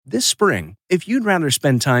This spring, if you'd rather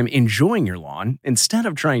spend time enjoying your lawn instead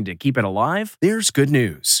of trying to keep it alive, there's good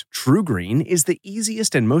news. TruGreen is the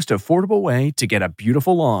easiest and most affordable way to get a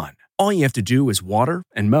beautiful lawn. All you have to do is water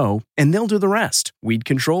and mow, and they'll do the rest. Weed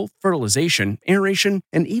control, fertilization, aeration,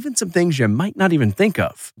 and even some things you might not even think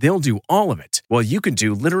of. They'll do all of it, while you can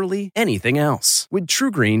do literally anything else. With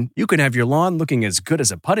TruGreen, you can have your lawn looking as good as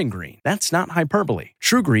a putting green. That's not hyperbole.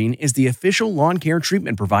 TruGreen is the official lawn care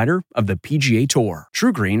treatment provider of the PGA Tour.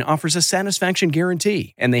 TruGreen offers a satisfaction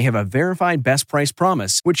guarantee, and they have a verified best price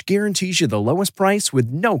promise, which guarantees you the lowest price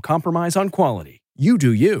with no compromise on quality. You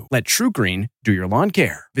do you. Let TruGreen do your lawn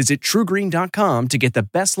care. Visit TruGreen.com to get the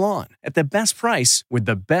best lawn at the best price with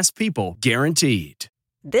the best people guaranteed.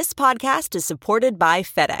 This podcast is supported by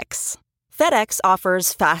FedEx. FedEx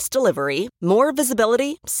offers fast delivery, more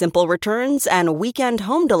visibility, simple returns, and weekend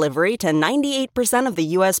home delivery to 98% of the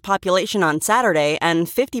U.S. population on Saturday and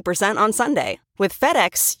 50% on Sunday. With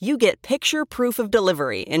FedEx, you get picture proof of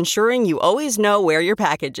delivery, ensuring you always know where your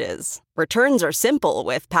package is. Returns are simple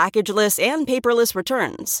with packageless and paperless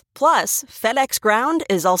returns. Plus, FedEx Ground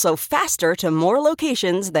is also faster to more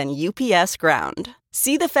locations than UPS Ground.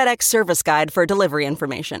 See the FedEx service guide for delivery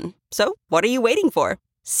information. So, what are you waiting for?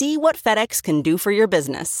 See what FedEx can do for your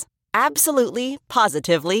business. Absolutely,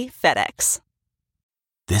 positively FedEx.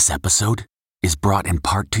 This episode is brought in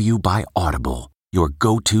part to you by Audible, your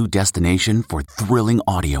go-to destination for thrilling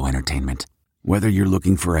audio entertainment. Whether you're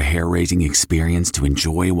looking for a hair-raising experience to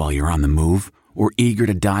enjoy while you're on the move or eager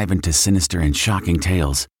to dive into sinister and shocking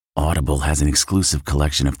tales, Audible has an exclusive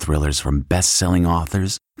collection of thrillers from best-selling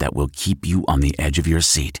authors that will keep you on the edge of your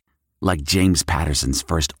seat. Like James Patterson's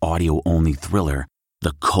first audio-only thriller,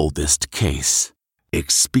 The Coldest Case.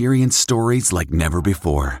 Experience stories like never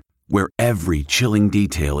before, where every chilling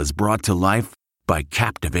detail is brought to life by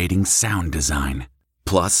captivating sound design.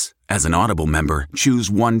 Plus, as an Audible member, choose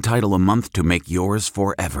one title a month to make yours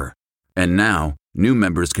forever. And now, new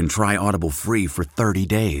members can try Audible free for 30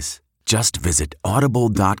 days. Just visit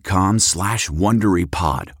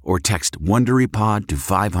audible.com/WonderyPod or text WonderyPod to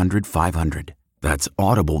 500-500. That's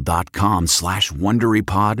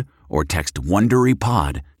audible.com/WonderyPod or text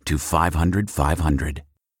WonderyPod to 500-500.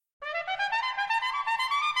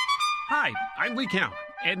 Hi, I'm Lee Cowan,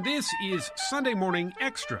 and this is Sunday Morning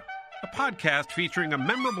Extra, a podcast featuring a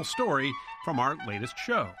memorable story from our latest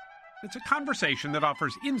show. It's a conversation that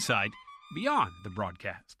offers insight beyond the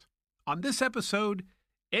broadcast. On this episode,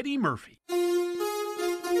 Eddie Murphy.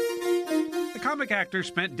 The comic actor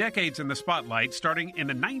spent decades in the spotlight, starting in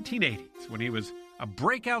the 1980s when he was a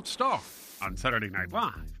breakout star on Saturday Night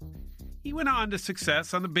Live. He went on to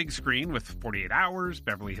success on the big screen with 48 Hours,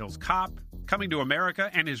 Beverly Hills Cop, Coming to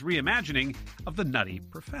America, and his reimagining of The Nutty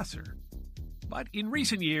Professor. But in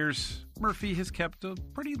recent years, Murphy has kept a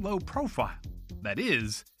pretty low profile. That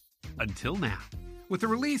is, until now. With the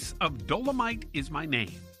release of Dolomite Is My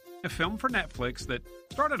Name, a film for Netflix that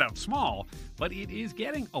started out small, but it is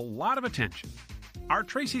getting a lot of attention. Our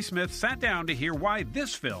Tracy Smith sat down to hear why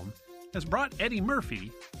this film has brought Eddie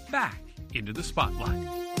Murphy back into the spotlight.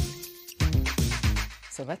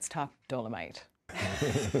 So let's talk Dolomite.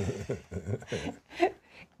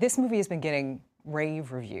 This movie has been getting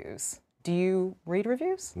rave reviews. Do you read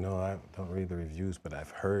reviews? No, I don't read the reviews, but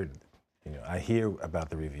I've heard, I hear about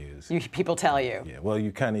the reviews. People tell you. Yeah, well,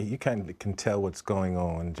 you kind of can tell what's going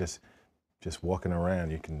on just walking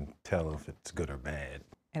around. You can tell if it's good or bad.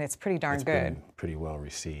 And it's pretty darn It's good. been pretty well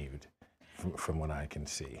received from what I can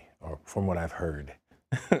see, or from what I've heard.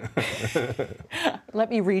 Let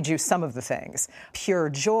me read you some of the things. Pure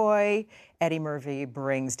joy. Eddie Murphy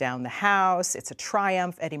brings down the house. It's a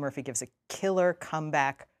triumph. Eddie Murphy gives a killer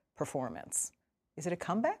comeback performance. Is it a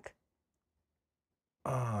comeback?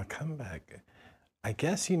 Oh, comeback. I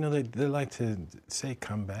guess, they like to say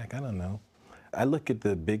comeback. I don't know. I look at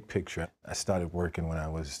the big picture. I started working when I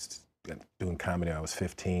was doing comedy. I was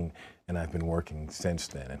 15, and I've been working since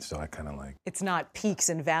then. And so I kind of like... It's not peaks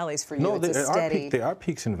and valleys for you. No, it's a steady... there are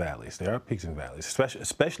peaks and valleys. There are peaks and valleys,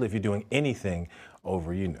 especially if you're doing anything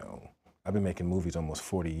over, I've been making movies almost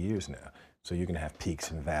 40 years now. So you're going to have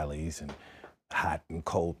peaks and valleys and hot and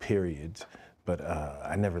cold periods. But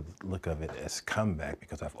I never look of it as comeback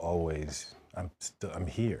because I'm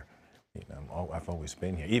here. I've always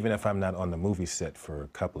been here. Even if I'm not on the movie set for a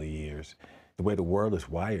couple of years, the way the world is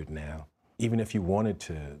wired now, even if you wanted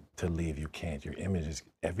to leave, you can't. Your image is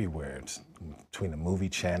everywhere. It's between the movie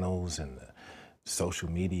channels and the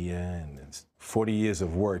social media, and 40 years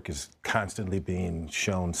of work is constantly being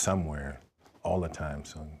shown somewhere all the time.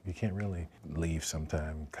 So you can't really leave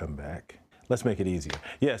sometime and come back. Let's make it easier.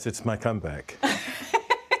 Yes, it's my comeback.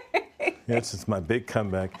 Yes, it's my big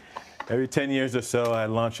comeback. Every 10 years or so, I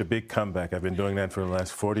launch a big comeback. I've been doing that for the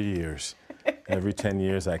last 40 years. Every 10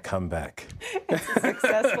 years, I come back. It's a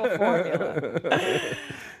successful formula.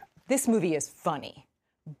 This movie is funny,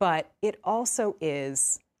 but it also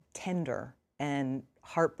is tender and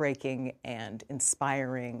heartbreaking and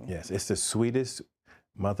inspiring. Yes, it's the sweetest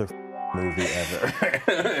movie ever.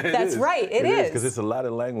 That's right, it is. Because there's a lot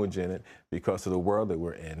of language in it because of the world that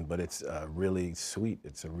we're in, but it's really sweet.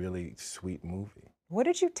 It's a really sweet movie. What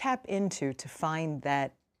did you tap into to find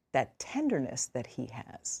that tenderness that he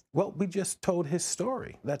has? Well, we just told his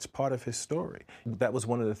story. That's part of his story. That was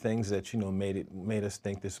one of the things that, made us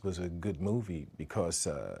think this was a good movie because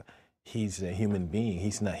he's a human being.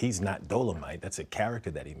 He's not Dolomite. That's a character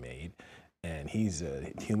that he made. And he's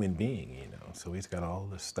a human being, so he's got all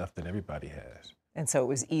the stuff that everybody has. And so it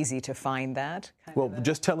was easy to find that?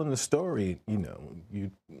 Just telling the story,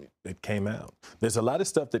 it came out. There's a lot of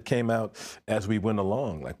stuff that came out as we went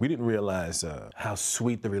along. Like, we didn't realize how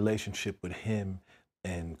sweet the relationship with him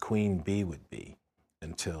and Queen Bee would be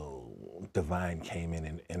until Divine came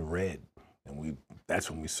in and read. And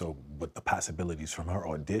that's when we saw what the possibilities from her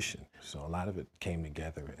audition. So a lot of it came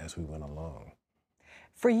together as we went along.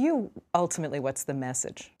 For you, ultimately, what's the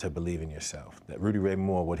message? To believe in yourself. That Rudy Ray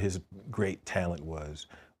Moore, what his great talent was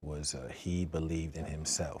he believed in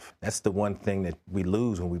himself. That's the one thing that we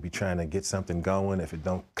lose when we be trying to get something going. If it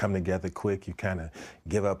don't come together quick, you kind of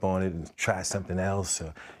give up on it and try something else.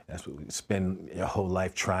 That's what we spend your whole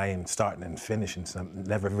life trying, starting and finishing something,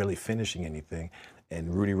 never really finishing anything.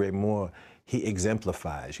 And Rudy Ray Moore, he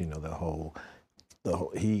exemplifies, he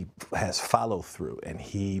has follow through and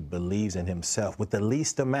he believes in himself with the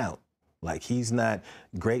least amount. Like, he's not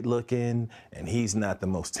great looking and he's not the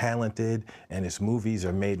most talented and his movies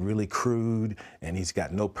are made really crude and he's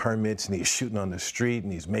got no permits and he's shooting on the street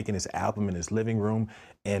and he's making his album in his living room,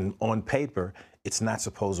 and on paper it's not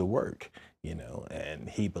supposed to work, and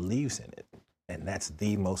he believes in it. And that's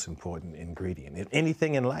the most important ingredient in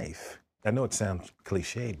anything in life. I know it sounds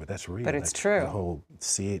cliched, but that's real. But it's true. The whole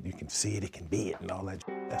see it, you can see it, it can be it, and all that.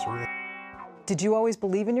 That's real. Did you always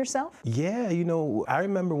believe in yourself? Yeah, I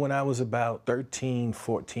remember when I was about 13,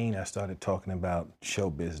 14, I started talking about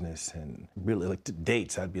show business and really like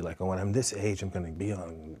dates. I'd be like, when I'm this age, I'm going to be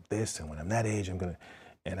on this, and when I'm that age, I'm going to...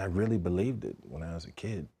 And I really believed it when I was a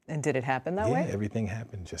kid. And did it happen that way? Yeah, everything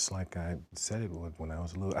happened just like I said it would when I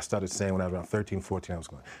was little. I started saying when I was around 13, 14, I was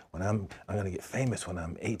going, I'm going to get famous when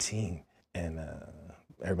I'm 18. And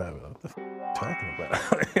everybody was like, what the talking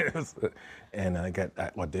about? And I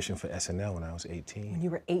auditioned for SNL when I was 18. When you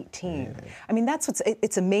were 18. Yeah. I mean,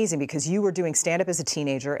 it's amazing because you were doing stand-up as a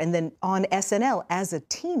teenager and then on SNL as a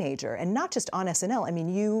teenager. And not just on SNL, I mean,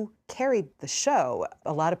 you carried the show.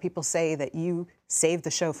 A lot of people say that you saved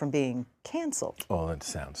the show from being canceled. Oh, that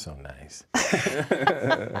sounds so nice.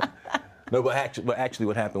 No, but actually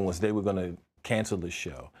what happened was they were going to cancel the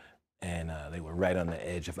show. And they were right on the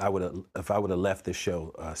edge. If I would have left the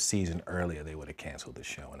show a season earlier, they would have canceled the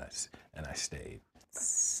show, and I stayed.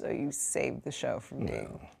 So you saved the show from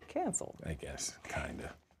being canceled. I guess, kind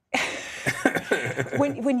of.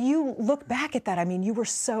 When you look back at that, I mean, you were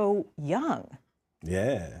so young.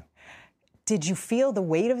 Yeah. Did you feel the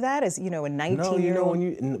weight of that as, a 19-year-old?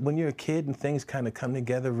 No, when you're a kid and things kind of come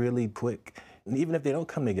together really quick, and even if they don't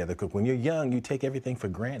come together quick, when you're young, you take everything for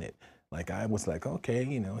granted. Like, I was like, okay,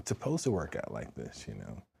 it's supposed to work out like this,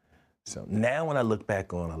 So now when I look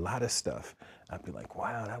back on a lot of stuff, I'd be like,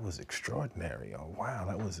 wow, that was extraordinary. Or wow,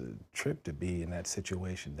 that was a trip to be in that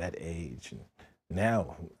situation, that age. And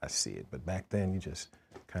now I see it. But back then, you just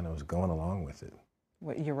kind of was going along with it.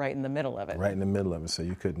 Well, you're right in the middle of it. Right in the middle of it, so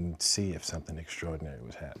you couldn't see if something extraordinary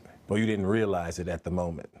was happening. Well, you didn't realize it at the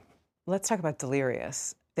moment. Let's talk about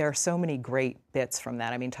Delirious. There are so many great bits from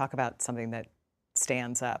that. I mean, talk about something that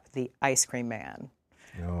stands up, the Ice Cream Man.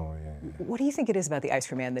 Oh, yeah. What do you think it is about the Ice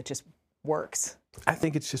Cream Man that just works? I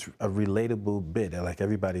think it's just a relatable bit. Like,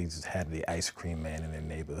 everybody's had the Ice Cream Man in their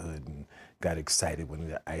neighborhood and got excited when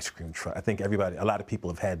the ice cream truck. I think a lot of people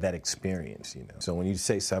have had that experience, So when you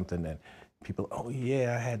say something that people, oh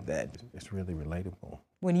yeah, I had that, it's really relatable.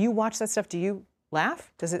 When you watch that stuff, do you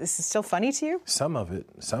laugh? Is it still funny to you? Some of it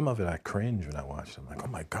I cringe when I watch it. I'm like,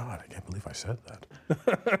 oh my God, I can't believe I said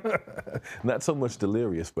that. Not so much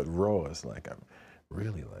Delirious, but Raw is like, I'm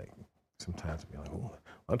really like, sometimes I'll be like, oh,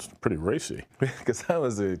 that's pretty racy. Because I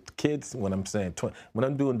was a kid when I'm saying, when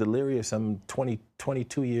I'm doing Delirious, I'm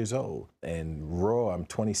 22 years old. And Raw, I'm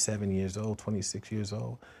 27 years old, 26 years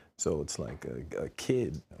old. So it's like a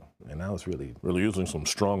kid, and I was really using some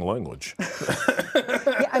strong language.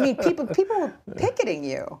 Yeah, I mean, people were picketing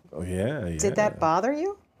you. Oh, yeah. Did that bother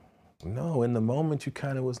you? No, in the moment you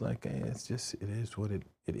kind of was like, hey, it is what it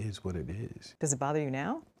is. Does it bother you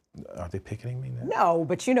now? Are they picketing me now? No,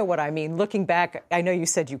 but you know what I mean. Looking back, I know you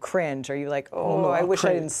said you cringe. Are you like, oh, no, I wish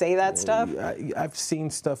I didn't say that stuff? I've seen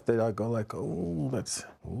stuff that I go like,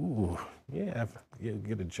 yeah, you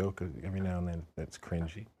get a joke every now and then that's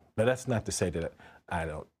cringy. But that's not to say that I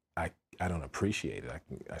don't appreciate it.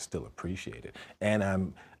 I still appreciate it,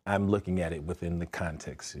 and I'm looking at it within the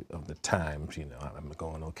context of the times. You know, I'm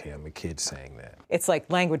going, okay, I'm a kid saying that. It's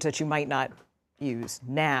like language that you might not use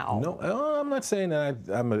now. No, I'm not saying that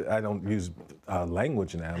I don't use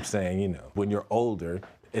language now. I'm saying, you know, when you're older,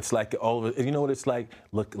 it's like you know what it's like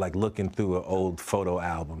looking through an old photo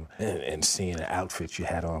album and seeing an outfit you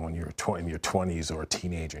had on when you were in your 20s or a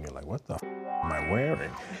teenager, and you're like, what the am I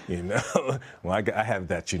wearing? You know, well, I have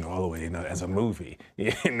that, you know, all the way, you know, as a movie,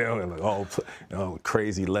 you know, and like all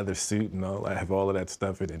crazy leather suit and all. I have all of that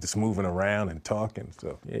stuff and just moving around and talking.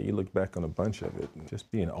 So yeah, you look back on a bunch of it and just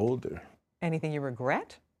being older. Anything you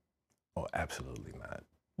regret? Oh, absolutely not.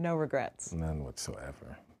 No regrets? None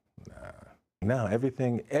whatsoever. Nah. No,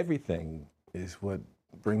 everything is what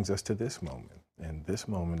brings us to this moment. And this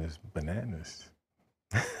moment is bananas.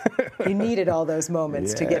 You needed all those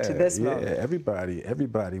moments to get to this moment. Yeah,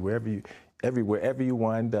 everybody, wherever you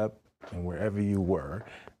wind up and wherever you were,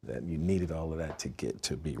 that you needed all of that to get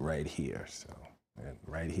to be right here. So, and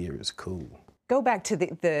right here is cool. Go back to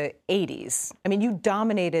the 80s. I mean, you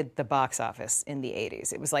dominated the box office in the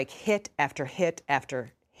 80s. It was like hit after hit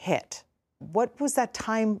after hit. What was that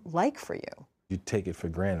time like for you? You take it for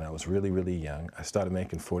granted. I was really, really young. I started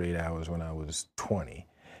making 48 Hours when I was 20,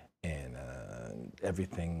 and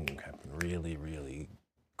everything happened really, really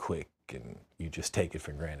quick, and you just take it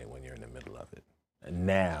for granted when you're in the middle of it. And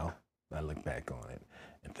now I look back on it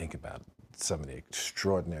and think about some of the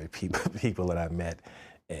extraordinary people that I've met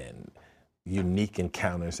and unique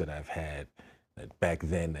encounters that I've had that back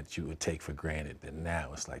then that you would take for granted. And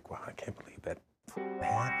now it's like, wow, I can't believe that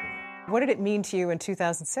happened. What did it mean to you in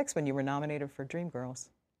 2006 when you were nominated for Dreamgirls?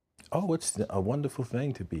 Oh, it's a wonderful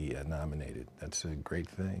thing to be nominated. That's a great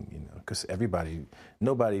thing, you know, because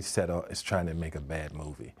nobody is trying to make a bad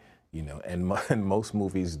movie, you know, and most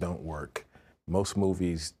movies don't work. Most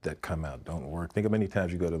movies that come out don't work. Think of many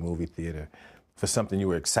times you go to a movie theater for something you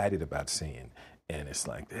were excited about seeing, and it's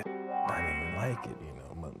like, I didn't even like it, you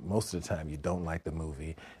know. Most of the time you don't like the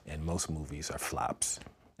movie, and most movies are flops.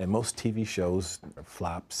 And most TV shows are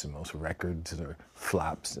flops, and most records are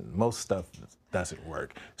flops, and most stuff doesn't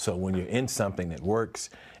work. So when you're in something that works,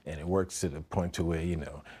 and it works to the point to where, you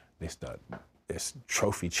know, there's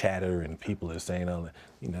trophy chatter and people are saying, oh,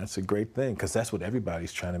 you know, that's a great thing, because that's what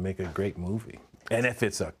everybody's trying to make a great movie. And if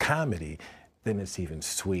it's a comedy, then it's even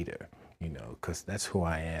sweeter, you know, because that's who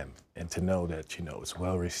I am. And to know that, you know, it's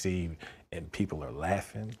well received and people are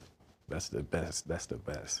laughing, that's the best. That's the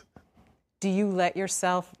best. Do you let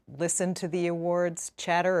yourself listen to the awards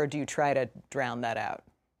chatter, or do you try to drown that out?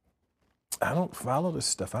 I don't follow this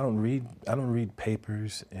stuff. I don't read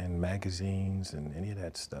papers and magazines and any of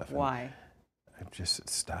that stuff. Why? I just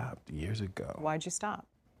stopped years ago. Why'd you stop?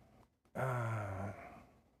 I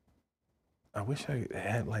wish I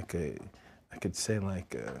had I could say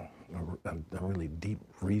a really deep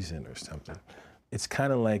reason or something. It's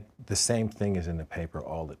kind of like the same thing is in the paper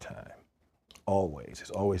all the time. Always.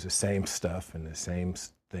 It's always the same stuff and the same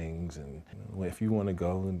things. And you know, if you want to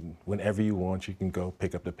go and whenever you want, you can go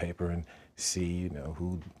pick up the paper and see, you know,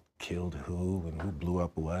 who killed who and who blew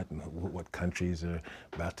up what and what countries are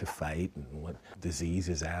about to fight and what disease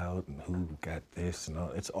is out and who got this and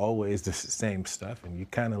all. It's always the same stuff, and you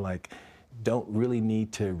kind of like don't really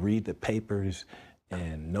need to read the papers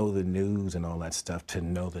and know the news and all that stuff to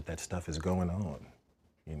know that that stuff is going on,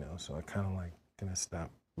 you know. So I kind of like gonna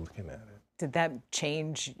stop looking at it. Did that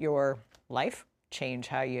change your life? Change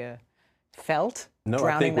how you felt? No,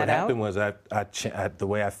 I think what happened was the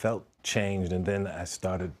way I felt changed, and then I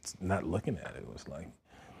started not looking at it. It was like,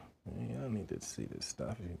 I don't need to see this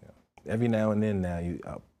stuff, you know. Every now and then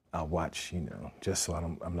I'll watch, you know, just so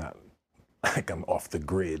I'm not like I'm off the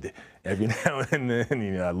grid. Every now and then,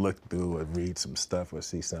 you know, I look through or read some stuff or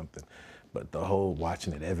see something. But the whole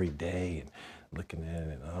watching it every day and looking at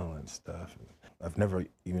it and all that stuff. I've never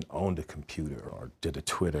even owned a computer or did a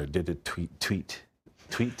tweet.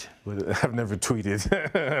 I've never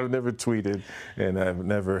tweeted. I've never tweeted, and I've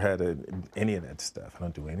never had any of that stuff. I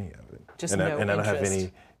don't do any of it. Just and no I don't have interest.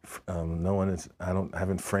 any. No one is. I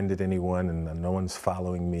haven't friended anyone, and no one's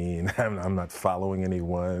following me, and I'm not following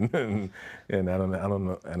anyone, and I don't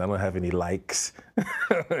know, and I don't have any likes.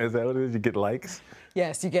 Is that what it is? You get likes?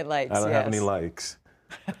 Yes, you get likes. I don't have any likes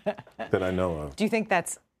that I know of. Do you think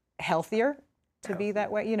that's healthier to be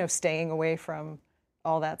that way? You know, staying away from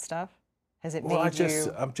all that stuff? Has it made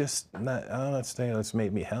you? I'm just not. I'm not saying it's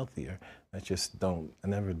made me healthier. I just don't. I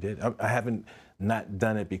never did. I haven't not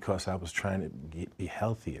done it because I was trying to be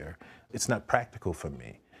healthier. It's not practical for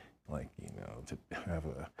me, like, you know, to have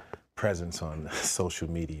a presence on social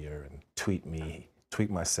media and tweet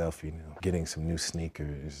myself, you know, getting some new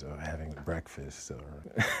sneakers or having breakfast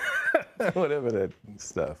or whatever that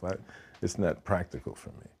stuff. It's not practical for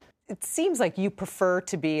me. It seems like you prefer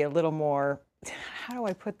to be a little more, how do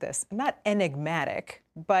I put this? Not enigmatic,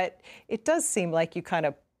 but it does seem like you kind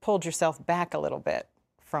of pulled yourself back a little bit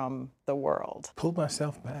from the world. Pulled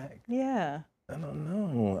myself back? Yeah. I don't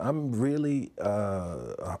know. I'm really,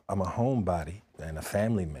 I'm a homebody and a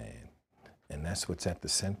family man, and that's what's at the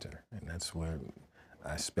center, and that's where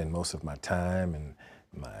I spend most of my time, and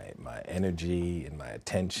my energy and my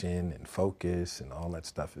attention and focus and all that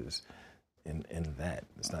stuff is in that.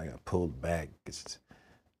 It's not like I pulled back.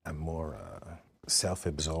 I'm more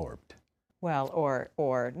self-absorbed. Well,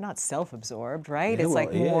 or not self-absorbed, right? Yeah, it's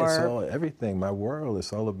like more. Yeah, it's all everything. My world.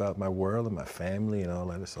 It's all about my world and my family and all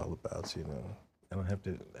that. It's all about, you know. I don't have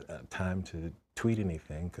time to tweet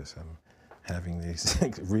anything because I'm having these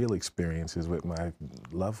real experiences with my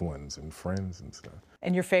loved ones and friends and stuff.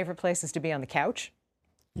 And your favorite place is to be on the couch?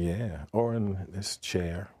 Yeah, or in this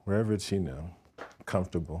chair, wherever it's, you know,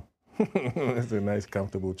 comfortable. It's a nice,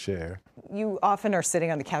 comfortable chair. You often are sitting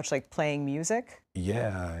on the couch, like playing music?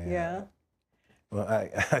 Yeah. Well,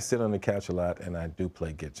 I sit on the couch a lot, and I do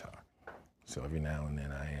play guitar. So every now and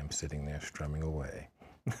then I am sitting there strumming away.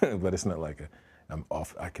 But it's not like I'm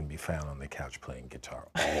off. I can be found on the couch playing guitar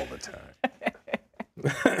all the time.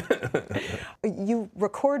 You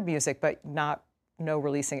record music, but no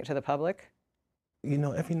releasing it to the public? You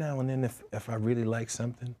know, every now and then, if I really like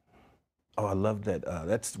something, I love that.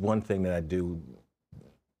 That's one thing that I do.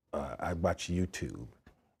 I watch YouTube,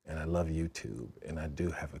 and I love YouTube, and I do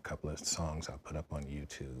have a couple of songs I put up on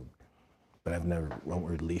YouTube, but won't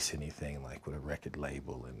release anything like with a record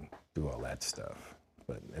label and do all that stuff.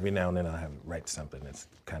 But every now and then I'll write something that's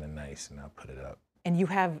kind of nice, and I'll put it up. And you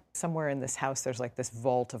have somewhere in this house, there's like this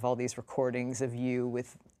vault of all these recordings of you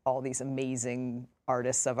with all these amazing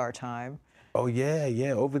artists of our time. Oh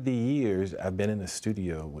yeah. Over the years, I've been in the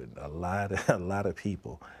studio with a lot of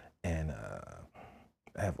people, and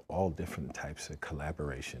I have all different types of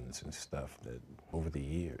collaborations and stuff that over the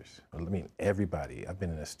years. I mean, everybody. I've been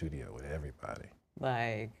in the studio with everybody.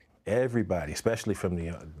 Like everybody, especially from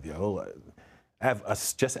the old. I have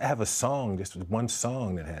a song, just one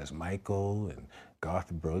song that has Michael and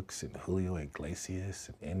Garth Brooks and Julio Iglesias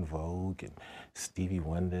and En Vogue and Stevie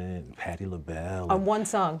Wonder and Patti LaBelle. On one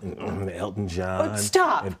song? And Elton John. Oh,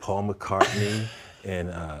 stop! And Paul McCartney and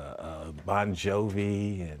Bon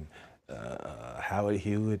Jovi and Howard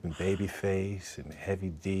Hewitt and Babyface and Heavy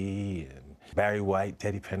D and Barry White,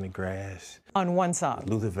 Teddy Pendergrass. On one song?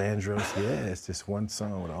 Luther Vandross, yeah, it's just one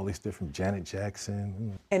song with all these different, Janet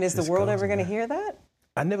Jackson. And is the world ever going to hear that?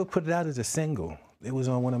 I never put it out as a single. It was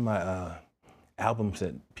on one of my albums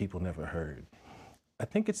that people never heard. I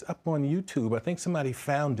think it's up on YouTube. I think somebody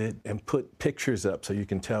found it and put pictures up so you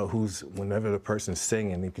can tell whenever the person's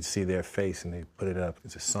singing, you can see their face, and they put it up.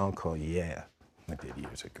 It's a song called Yeah, I did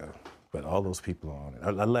years ago. But all those people are on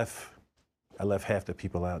it. I left half the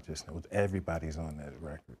people out just now. Everybody's on that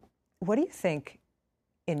record. What do you think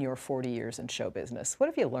in your 40 years in show business? What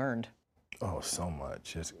have you learned? Oh, so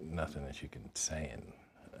much. There's nothing that you can say in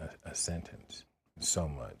a sentence. So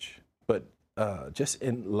much. But just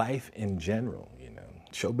in life in general, you know,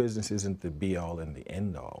 show business isn't the be-all and the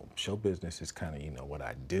end-all. Show business is kind of, you know, what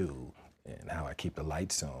I do and how I keep the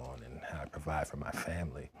lights on and how I provide for my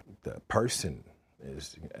family. The person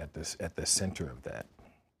is at the center of that.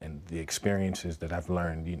 And the experiences that I've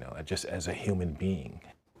learned, you know, just as a human being,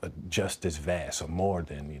 just as vast or more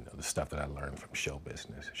than, you know, the stuff that I learned from show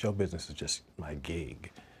business. Show business is just my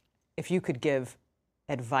gig. If you could give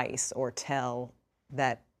advice or tell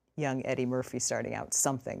that young Eddie Murphy starting out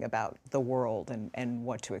something about the world and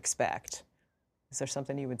what to expect, is there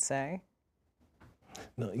something you would say?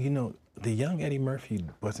 No, you know, the young Eddie Murphy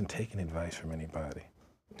wasn't taking advice from anybody.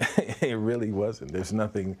 It really wasn't. There's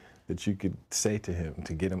nothing that you could say to him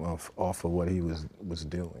to get him off of what he was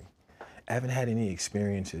doing. I haven't had any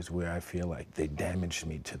experiences where I feel like they damaged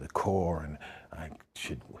me to the core and I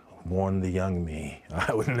should warn the young me.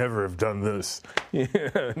 I would never have done this. Yeah,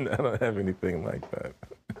 I don't have anything like that.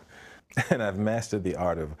 And I've mastered the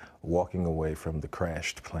art of walking away from the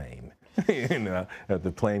crashed plane. You know, if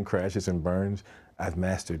the plane crashes and burns, I've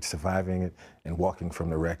mastered surviving it and walking from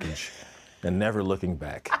the wreckage and never looking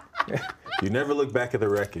back. You never look back at the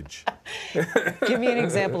wreckage. Give me an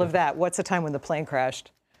example of that. What's a time when the plane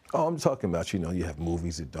crashed? Oh, I'm talking about, you have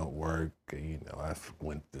movies that don't work. I've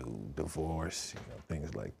went through divorce,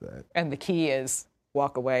 things like that. And the key is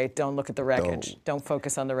walk away. Don't look at the wreckage. Don't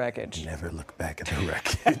focus on the wreckage. Never look back at the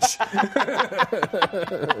wreckage.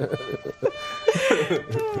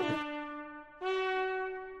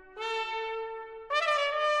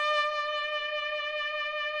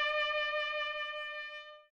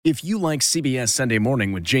 If you like CBS Sunday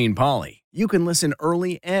Morning with Jane Pauley, you can listen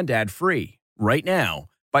early and ad-free right now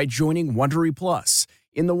by joining Wondery Plus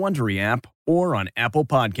in the Wondery app or on Apple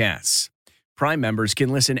Podcasts. Prime members can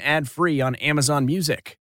listen ad-free on Amazon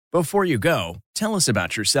Music. Before you go, tell us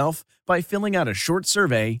about yourself by filling out a short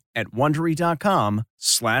survey at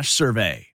Wondery.com/survey.